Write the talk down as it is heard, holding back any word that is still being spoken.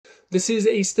This is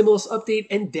a stimulus update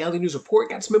and daily news report.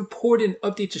 Got some important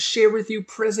update to share with you.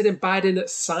 President Biden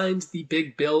signs the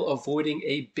big bill avoiding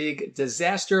a big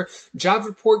disaster. Jobs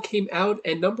report came out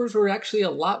and numbers were actually a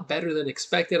lot better than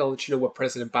expected. I'll let you know what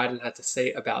President Biden had to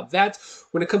say about that.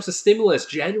 When it comes to stimulus,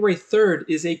 January 3rd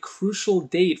is a crucial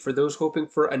date for those hoping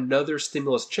for another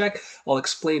stimulus check. I'll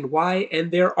explain why.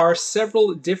 And there are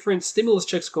several different stimulus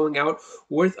checks going out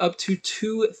worth up to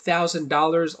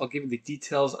 $2,000. I'll give you the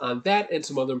details on that and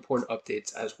some other important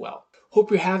updates as well.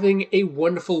 Hope you're having a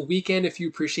wonderful weekend. If you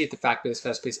appreciate the fact-based,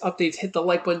 fast-paced updates, hit the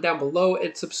like button down below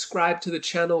and subscribe to the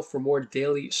channel for more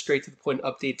daily, straight-to-the-point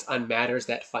updates on matters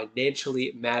that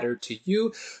financially matter to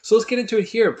you. So let's get into it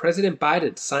here. President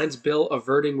Biden signs bill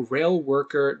averting rail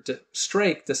worker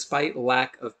strike despite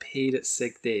lack of paid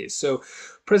sick days. So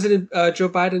President Joe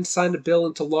Biden signed a bill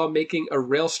into law making a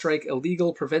rail strike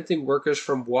illegal, preventing workers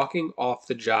from walking off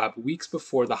the job weeks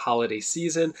before the holiday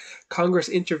season. Congress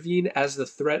intervened as the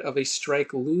threat of a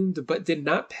strike loomed, but did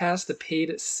not pass the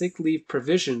paid sick leave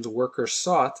provisions workers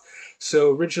sought.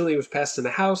 So originally it was passed in the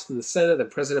House and the Senate, and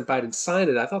President Biden signed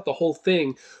it. I thought the whole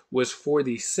thing was for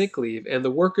the sick leave, and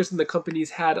the workers and the companies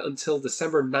had until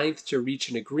December 9th to reach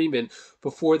an agreement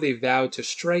before they vowed to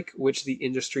strike, which the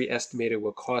industry estimated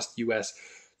will cost U.S.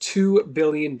 $2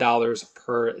 billion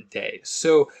per day.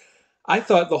 So I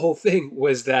thought the whole thing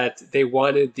was that they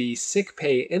wanted the sick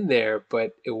pay in there,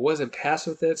 but it wasn't passed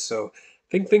with it. So I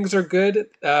think things are good.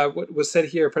 What was said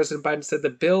here, President Biden said,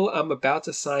 the bill I'm about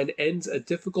to sign ends a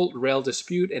difficult rail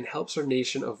dispute and helps our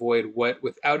nation avoid what,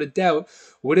 without a doubt,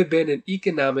 would have been an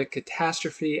economic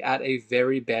catastrophe at a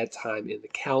very bad time in the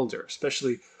calendar,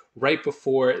 especially right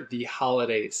before the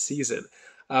holiday season.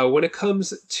 When it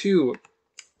comes to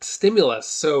stimulus.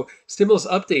 So stimulus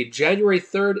update, January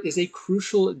 3rd is a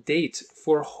crucial date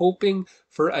for hoping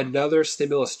for another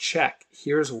stimulus check.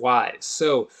 Here's why.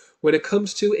 So when it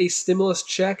comes to a stimulus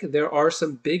check, there are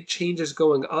some big changes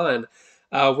going on.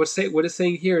 What it's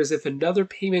saying here is if another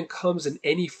payment comes in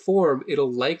any form,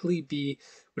 it'll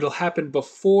happen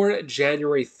before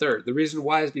January 3rd. The reason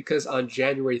why is because on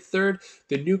January 3rd,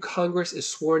 the new Congress is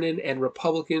sworn in and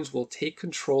Republicans will take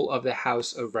control of the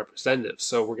House of Representatives.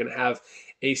 So we're going to have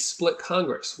a split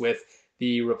Congress with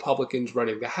the Republicans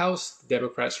running the House, the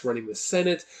Democrats running the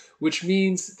Senate, which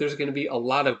means there's going to be a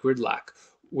lot of gridlock,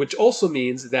 which also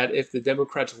means that if the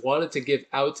Democrats wanted to give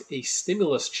out a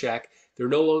stimulus check, they're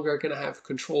no longer going to have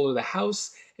control of the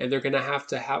House, and they're going to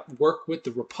have work with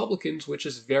the Republicans, which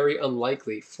is very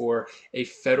unlikely for a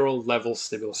federal level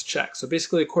stimulus check. So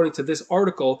basically, according to this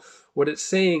article, what it's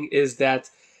saying is that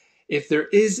if there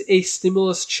is a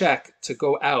stimulus check to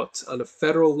go out on a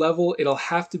federal level, it'll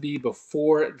have to be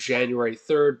before January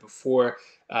 3rd, before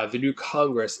the new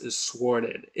Congress is sworn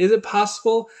in. Is it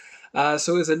possible?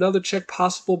 So is another check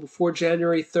possible before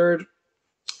January 3rd?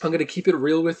 I'm going to keep it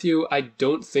real with you. I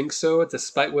don't think so,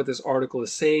 despite what this article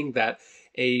is saying, that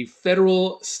a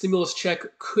federal stimulus check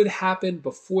could happen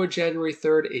before January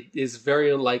 3rd. It is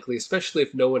very unlikely, especially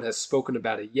if no one has spoken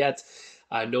about it yet.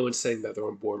 No one's saying that they're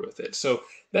on board with it. So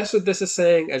that's what this is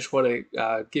saying. I just want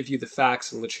to give you the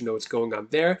facts and let you know what's going on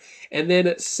there. And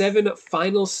then 7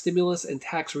 final stimulus and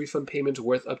tax refund payments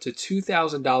worth up to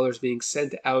 $2,000 being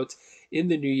sent out in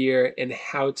the new year and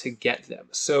how to get them.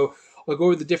 So I'll go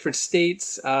over the different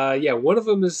states. One of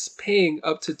them is paying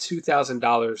up to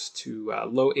 $2,000 to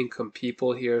low-income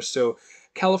people here. So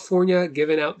California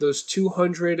giving out those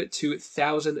 $200 to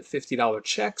 $1,050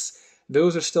 checks.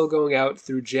 Those are still going out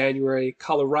through January.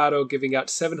 Colorado giving out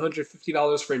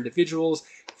 $750 for individuals,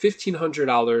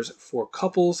 $1,500 for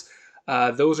couples.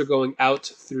 Those are going out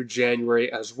through January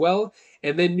as well.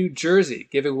 And then New Jersey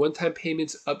giving one-time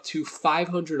payments up to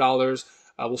 $500.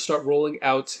 Will start rolling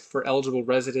out for eligible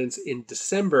residents in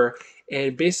December.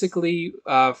 And basically,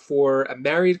 for a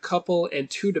married couple and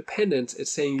 2 dependents,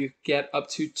 it's saying you get up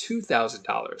to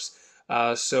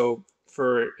 $2,000. So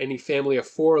for any family of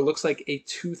 4, it looks like a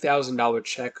 $2,000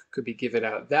 check could be given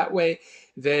out that way.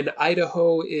 Then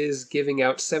Idaho is giving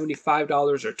out $75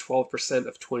 or 12%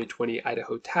 of 2020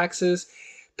 Idaho taxes.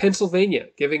 Pennsylvania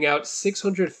giving out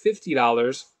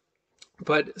 $650.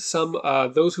 But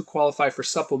those who qualify for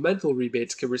supplemental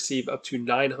rebates can receive up to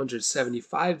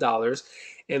 $975,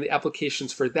 and the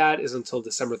applications for that is until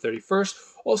December 31st.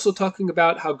 Also talking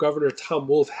about how Governor Tom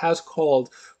Wolf has called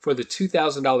for the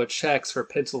 $2,000 checks for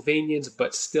Pennsylvanians,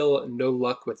 but still no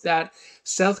luck with that.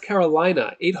 South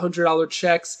Carolina, $800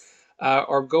 checks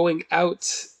are going out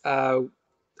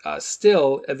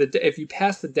still. If you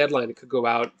pass the deadline, it could go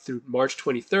out through March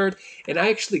 23rd, and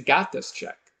I actually got this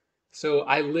check. So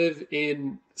I live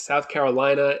in South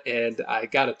Carolina and I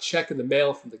got a check in the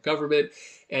mail from the government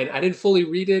and I didn't fully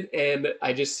read it and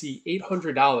I just see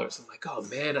 $800. I'm like, oh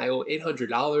man, I owe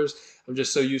 $800. I'm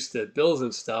just so used to bills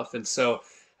and stuff. And so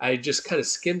I just kind of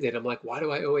skimmed it. I'm like, why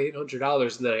do I owe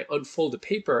 $800? And then I unfold the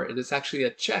paper and it's actually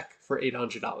a check for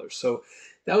 $800. So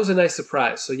that was a nice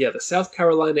surprise. So yeah, the South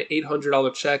Carolina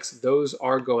 $800 checks, those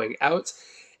are going out.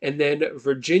 And then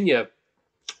Virginia,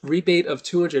 rebate of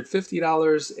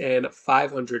 $250 and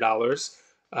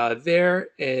 $500 there.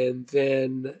 And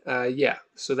then, yeah,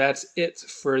 so that's it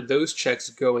for those checks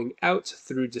going out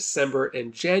through December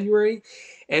and January.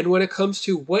 And when it comes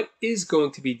to what is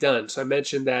going to be done, so I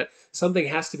mentioned that something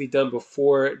has to be done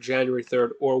before January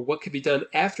 3rd, or what could be done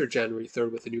after January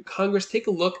 3rd with the new Congress. Take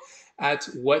a look at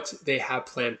what they have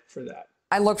planned for that.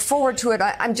 I look forward to it.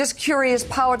 I'm just curious,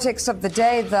 politics of the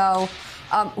day, though.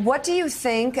 What do you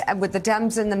think, with the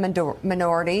Dems in the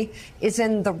minority, is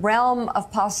in the realm of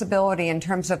possibility in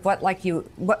terms of what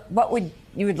would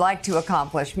you like to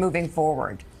accomplish moving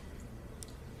forward?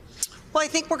 Well, I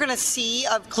think we're going to see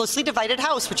a closely divided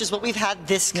House, which is what we've had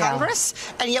this Congress,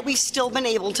 and yet we've still been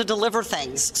able to deliver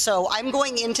things. So I'm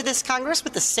going into this Congress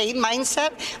with the same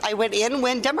mindset I went in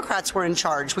when Democrats were in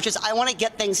charge, which is I want to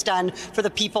get things done for the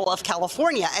people of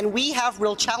California. And we have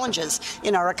real challenges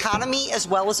in our economy as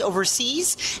well as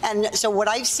overseas. And so what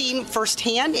I've seen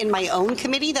firsthand in my own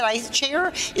committee that I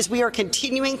chair is we are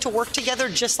continuing to work together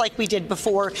just like we did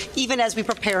before, even as we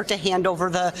prepare to hand over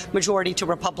the majority to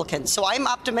Republicans. So I'm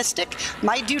optimistic.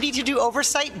 My duty to do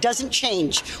oversight doesn't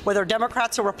change, whether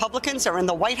Democrats or Republicans are in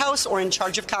the White House or in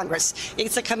charge of Congress.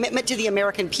 It's a commitment to the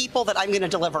American people that I'm going to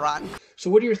deliver on. So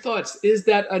what are your thoughts? Is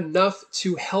that enough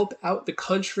to help out the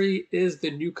country? Is the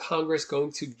new Congress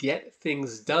going to get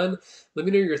things done? Let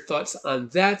me know your thoughts on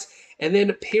that. And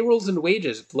then payrolls and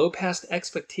wages blow past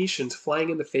expectations, flying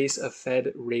in the face of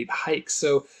Fed rate hikes.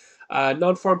 So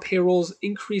non-farm payrolls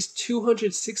increased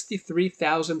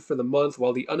 263,000 for the month,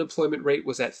 while the unemployment rate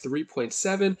was at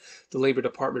 3.7. The Labor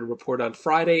Department reported on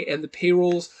Friday, and the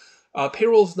payrolls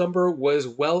number was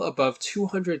well above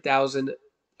 200,000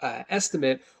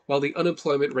 estimate, while the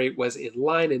unemployment rate was in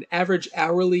line. And average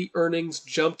hourly earnings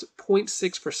jumped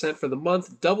 0.6% for the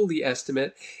month, double the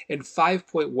estimate, and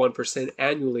 5.1%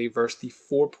 annually versus the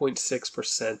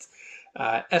 4.6%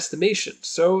 estimation.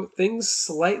 So things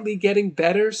slightly getting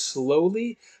better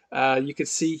slowly. You can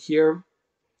see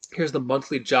here's the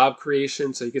monthly job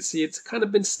creation. So you can see it's kind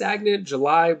of been stagnant.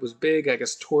 July was big, I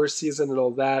guess, tourist season and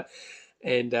all that.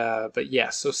 And but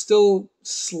yeah, so still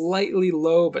slightly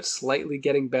low, but slightly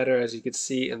getting better, as you can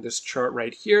see in this chart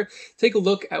right here. Take a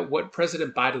look at what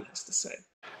President Biden has to say.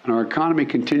 And our economy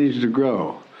continues to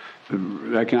grow.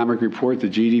 The economic report, the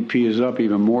GDP is up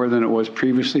even more than it was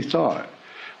previously thought.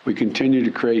 We continue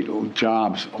to create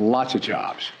jobs, lots of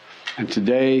jobs. And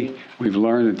today, we've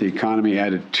learned that the economy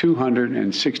added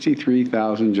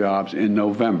 263,000 jobs in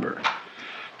November.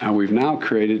 Now, we've now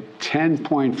created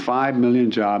 10.5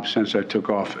 million jobs since I took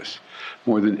office,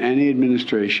 more than any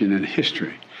administration in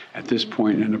history at this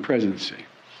point in the presidency.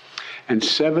 And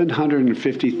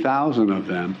 750,000 of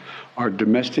them are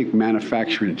domestic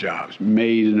manufacturing jobs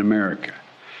made in America.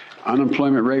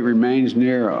 Unemployment rate remains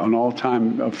near an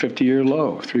all-time 50-year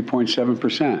low,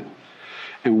 3.7%.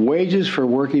 And wages for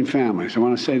working families, I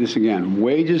want to say this again,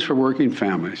 wages for working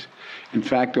families, in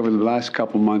fact, over the last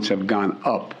couple months have gone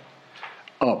up.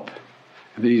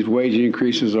 These wage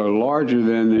increases are larger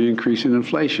than the increase in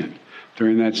inflation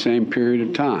during that same period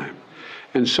of time.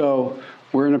 And so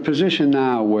we're in a position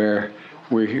now where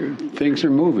things are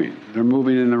moving. They're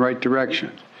moving in the right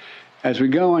direction. As we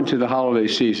go into the holiday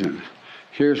season,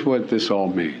 here's what this all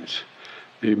means.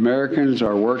 The Americans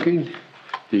are working,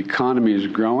 the economy is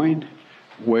growing,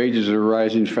 wages are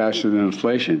rising faster than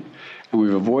inflation, and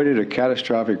we've avoided a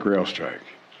catastrophic rail strike.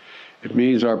 It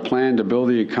means our plan to build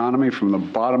the economy from the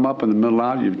bottom up and the middle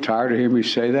out. You're tired of hearing me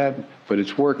say that, but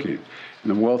it's working.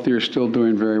 And the wealthy are still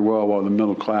doing very well, while the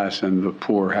middle class and the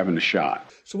poor are having a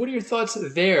shot. So what are your thoughts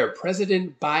there?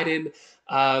 President Biden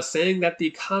saying that the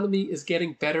economy is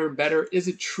getting better and better. Is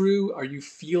it true? Are you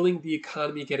feeling the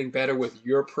economy getting better with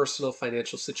your personal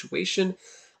financial situation?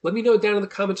 Let me know down in the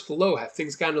comments below. Have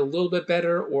things gotten a little bit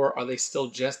better, or are they still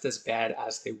just as bad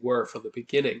as they were from the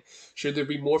beginning? Should there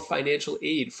be more financial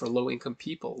aid for low-income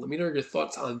people? Let me know your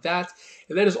thoughts on that.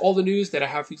 And that is all the news that I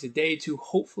have for you today to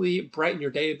hopefully brighten your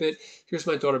day a bit. Here's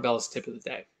my daughter Bella's tip of the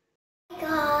day. Hey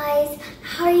guys,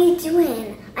 how are you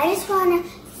doing? I just want to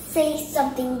say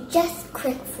something just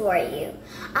quick for you.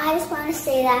 I just want to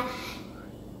say that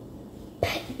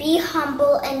be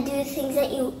humble and do things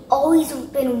that you've always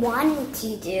been wanting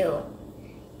to do.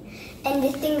 And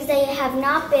the things that you have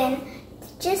not been,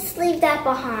 just leave that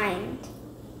behind.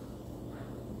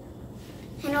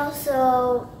 And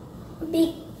also,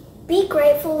 be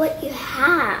grateful what you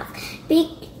have. Be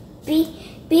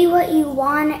what you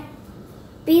want.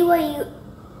 Be what you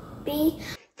be.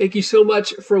 Thank you so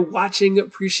much for watching.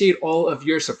 Appreciate all of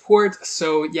your support.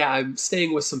 So yeah, I'm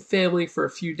staying with some family for a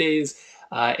few days.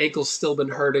 Ankle's still been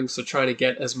hurting, so trying to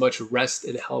get as much rest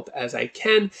and help as I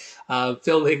can.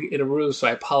 Filming in a room, so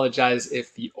I apologize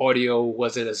if the audio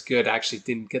wasn't as good. I actually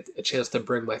didn't get a chance to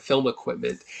bring my film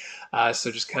equipment,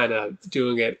 so just kind of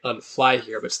doing it on the fly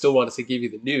here, but still wanted to give you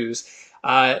the news.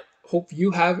 Hope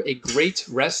you have a great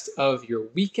rest of your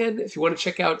weekend. If you want to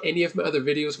check out any of my other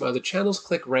videos, my other channels,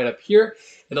 click right up here,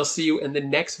 and I'll see you in the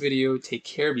next video. Take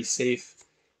care, be safe.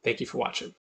 Thank you for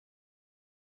watching.